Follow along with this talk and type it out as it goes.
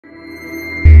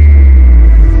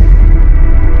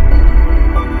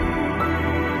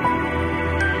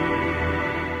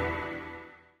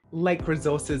Lake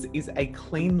Resources is a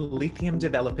clean lithium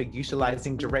developer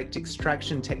utilising direct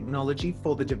extraction technology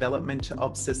for the development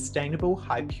of sustainable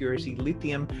high-purity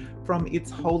lithium from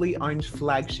its wholly owned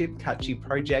flagship Kachi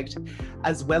Project,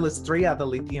 as well as 3 other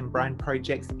lithium brine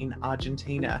projects in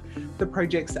Argentina. The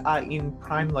projects are in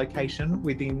prime location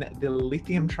within the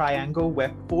Lithium Triangle, where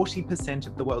 40%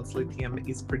 of the world's lithium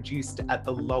is produced at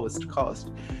the lowest cost.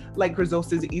 Lake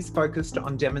Resources is focused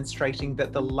on demonstrating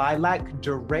that the Lilac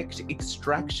direct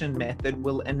extraction method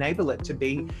will enable it to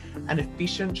be an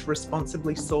efficient,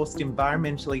 responsibly sourced,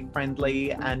 environmentally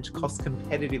friendly and cost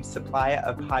competitive supplier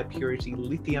of high purity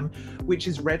lithium, which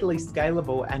is readily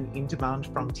scalable and in demand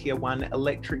from tier 1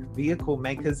 electric vehicle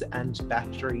makers and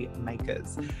battery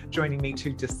makers. Joining me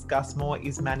to discuss more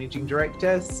is Managing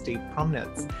Director Steve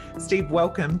Promnitz. Steve,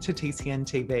 welcome to TCN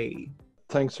TV.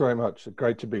 Thanks very much.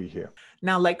 Great to be here.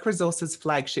 Now, Lake Resources'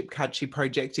 flagship Kachi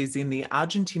project is in the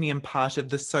Argentinian part of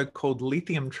the so-called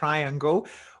Lithium Triangle,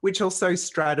 which also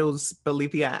straddles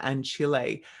Bolivia and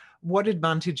Chile. What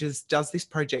advantages does this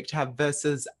project have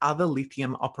versus other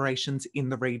lithium operations in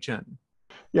the region?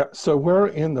 Yeah, so we're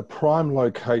in the prime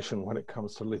location when it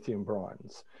comes to lithium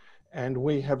brines. And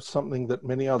we have something that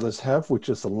many others have, which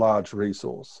is a large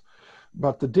resource.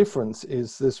 But the difference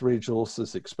is this resource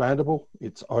is expandable,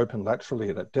 it's open laterally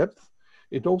at a depth.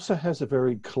 It also has a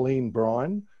very clean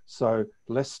brine, so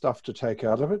less stuff to take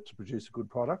out of it to produce a good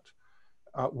product.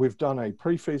 We've done a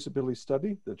pre-feasibility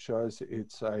study that shows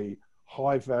it's a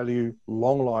high value,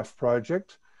 long life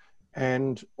project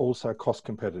and also cost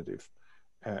competitive.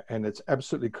 And it's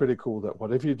absolutely critical that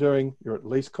whatever you're doing, you're at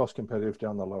least cost competitive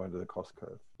down the low end of the cost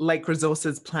curve. Lake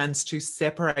Resources plans to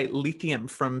separate lithium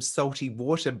from salty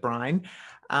water brine.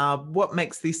 What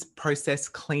makes this process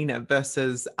cleaner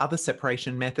versus other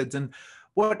separation methods? And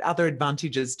what other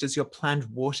advantages does your planned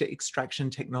water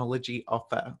extraction technology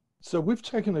offer? So we've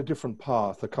taken a different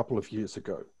path a couple of years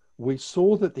ago. We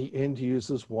saw that the end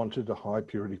users wanted a high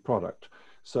purity product.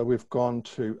 So we've gone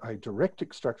to a direct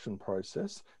extraction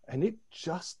process and it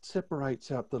just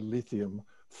separates out the lithium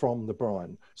from the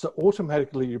brine. So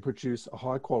automatically you produce a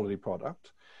high quality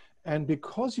product. And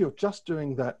because you're just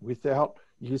doing that without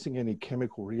using any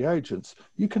chemical reagents,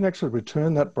 you can actually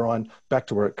return that brine back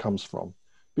to where it comes from.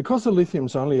 Because the lithium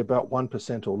is only about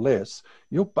 1% or less,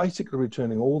 you're basically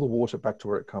returning all the water back to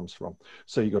where it comes from.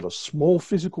 So you've got a small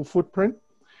physical footprint.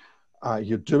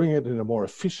 You're doing it in a more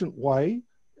efficient way.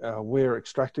 We're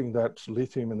extracting that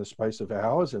lithium in the space of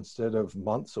hours instead of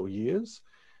months or years.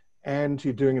 And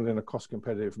you're doing it in a cost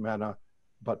competitive manner,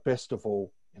 but best of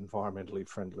all, environmentally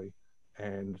friendly.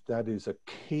 And that is a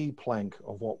key plank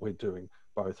of what we're doing,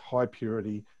 both high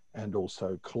purity and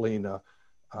also cleaner,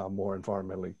 more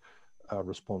environmentally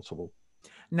responsible.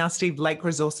 Now, Steve, Lake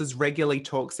Resources regularly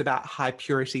talks about high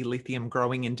purity lithium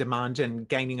growing in demand and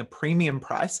gaining a premium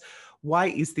price. Why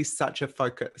is this such a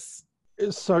focus?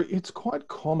 So it's quite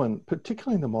common,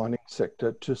 particularly in the mining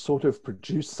sector, to sort of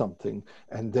produce something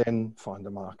and then find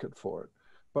a market for it.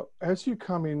 But as you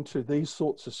come into these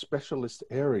sorts of specialist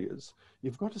areas,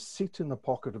 you've got to sit in the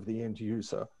pocket of the end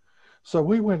user. So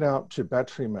we went out to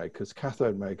battery makers,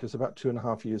 cathode makers, about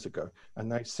 2.5 years ago,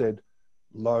 and they said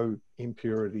low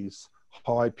impurities,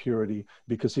 high purity,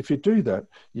 because if you do that,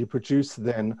 you produce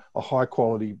then a high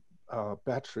quality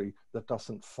battery that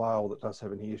doesn't fail, that doesn't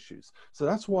have any issues. So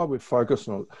that's why we're focused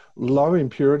on low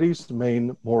impurities to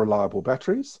mean more reliable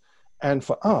batteries. And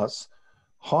for us,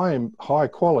 high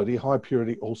quality, high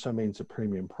purity also means a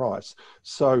premium price.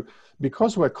 So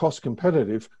because we're cost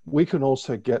competitive, we can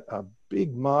also get a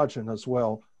big margin as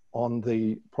well on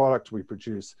the product we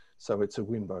produce. So it's a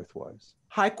win both ways.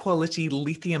 High quality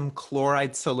lithium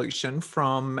chloride solution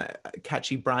from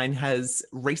Kachi brine has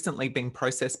recently been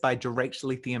processed by direct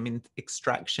lithium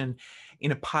extraction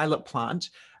in a pilot plant,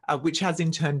 which has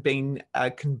in turn been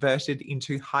converted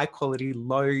into high quality,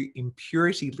 low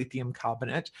impurity lithium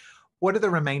carbonate. What are the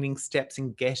remaining steps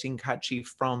in getting Kachi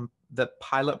from the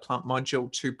pilot plant module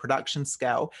to production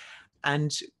scale?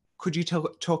 And could you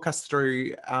talk us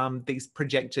through these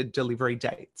projected delivery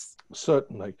dates?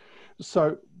 Certainly.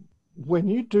 So when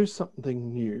you do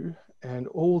something new, and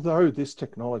although this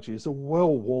technology is a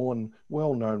well-worn,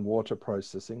 well-known water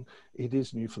processing, it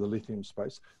is new for the lithium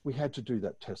space, we had to do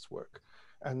that test work.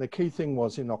 And the key thing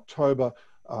was in October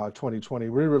 2020,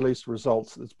 we released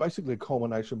results. It's basically a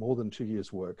culmination of more than 2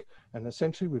 years' work. And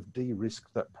essentially we've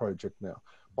de-risked that project now.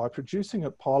 By producing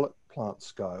at pilot plant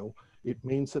scale, it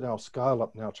means that our scale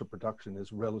up now to production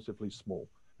is relatively small.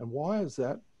 And why is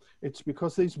that? It's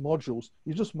because these modules,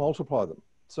 you just multiply them.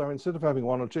 So instead of having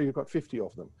 1 or 2, you've got 50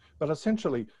 of them. But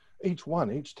essentially, each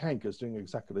tank is doing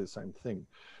exactly the same thing.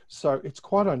 So it's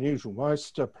quite unusual.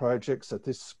 Most projects at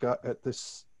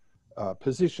this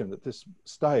position at this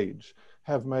stage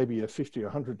have maybe a 50 or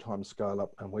 100 times scale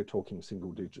up, and we're talking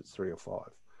single digits, 3 or 5.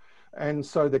 And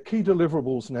so the key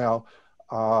deliverables now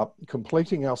are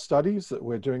completing our studies that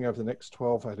we're doing over the next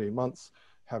 12, 18 months,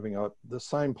 having the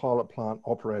same pilot plant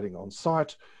operating on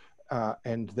site,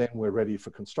 and then we're ready for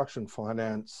construction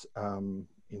finance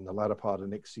in the latter part of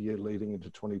next year, leading into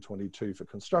 2022 for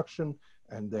construction,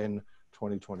 and then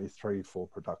 2023 for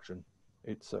production.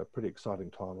 It's a pretty exciting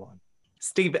timeline.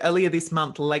 Steve, earlier this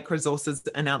month, Lake Resources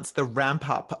announced the ramp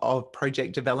up of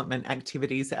project development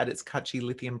activities at its Kachi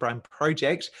Lithium Brine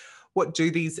project. What do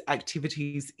these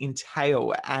activities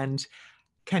entail, and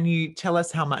can you tell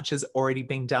us how much has already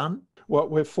been done? Well,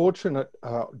 we're fortunate,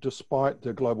 despite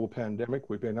the global pandemic,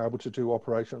 we've been able to do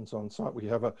operations on site. We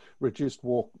have a reduced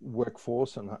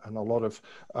workforce and a lot of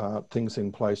things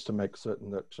in place to make certain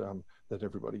that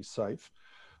everybody's safe.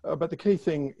 But the key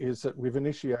thing is that we've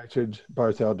initiated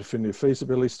both our definitive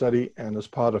feasibility study, and as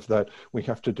part of that, we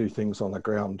have to do things on the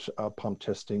ground, pump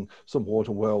testing, some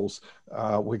water wells.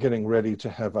 We're getting ready to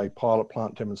have a pilot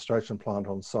plant, demonstration plant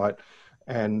on site,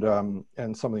 and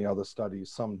some of the other studies,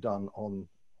 some done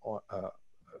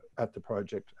at the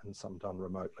project and some done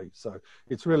remotely. So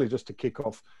it's really just to kick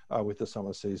off with the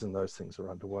summer season. Those things are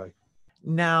underway.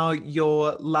 Now,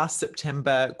 your last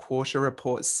September quarter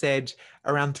report said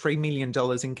around $3 million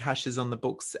in cash is on the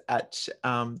books at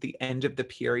the end of the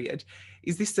period.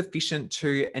 Is this sufficient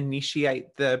to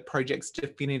initiate the project's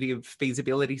definitive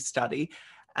feasibility study?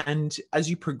 And as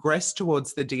you progress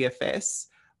towards the DFS,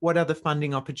 what other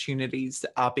funding opportunities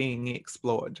are being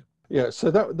explored? Yeah,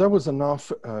 so that was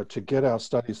enough to get our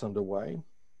studies underway.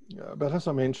 But as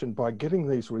I mentioned, by getting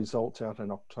these results out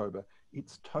in October,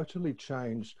 it's totally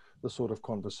changed the sort of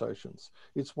conversations.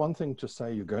 It's one thing to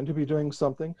say you're going to be doing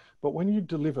something, but when you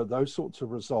deliver those sorts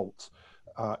of results,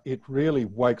 it really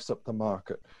wakes up the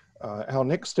market. Our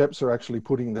next steps are actually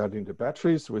putting that into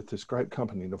batteries with this great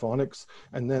company, Novonix,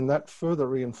 and then that further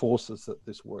reinforces that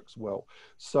this works well.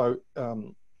 So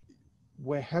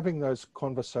we're having those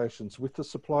conversations with the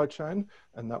supply chain,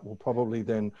 and that will probably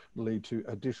then lead to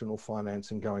additional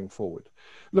financing going forward.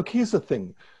 Look, here's the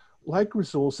thing. Lake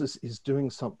Resources is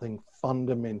doing something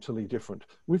fundamentally different.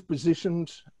 We've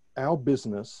positioned our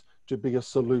business to be a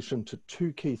solution to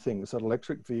two key things that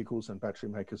electric vehicles and battery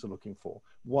makers are looking for.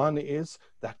 One is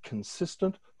that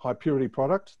consistent high purity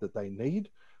product that they need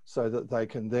so that they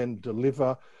can then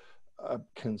deliver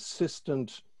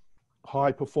consistent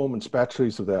high performance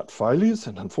batteries without failures.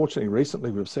 And unfortunately, recently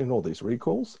we've seen all these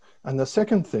recalls. And the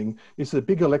second thing is the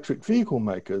big electric vehicle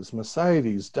makers,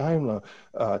 Mercedes, Daimler,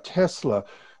 Tesla,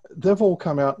 they've all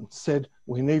come out and said,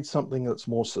 we need something that's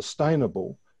more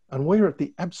sustainable. And we're at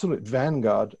the absolute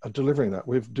vanguard of delivering that.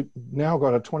 We've now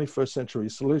got a 21st century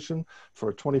solution for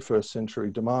a 21st century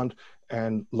demand.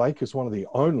 And Lake is one of the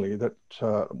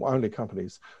only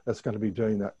companies that's going to be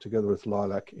doing that together with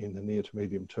Lilac in the near to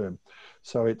medium term.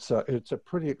 So it's a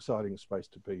pretty exciting space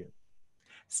to be in.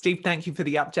 Steve, thank you for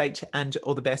the update and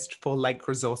all the best for Lake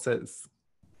Resources.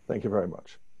 Thank you very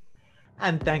much.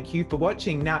 And thank you for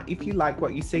watching. Now, if you like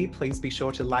what you see, please be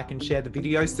sure to like and share the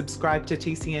video, subscribe to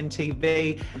TCN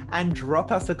TV, and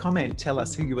drop us a comment. Tell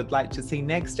us who you would like to see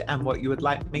next and what you would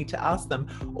like me to ask them.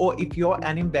 Or if you're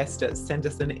an investor, send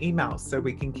us an email so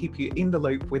we can keep you in the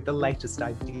loop with the latest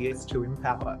ideas to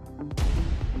empower.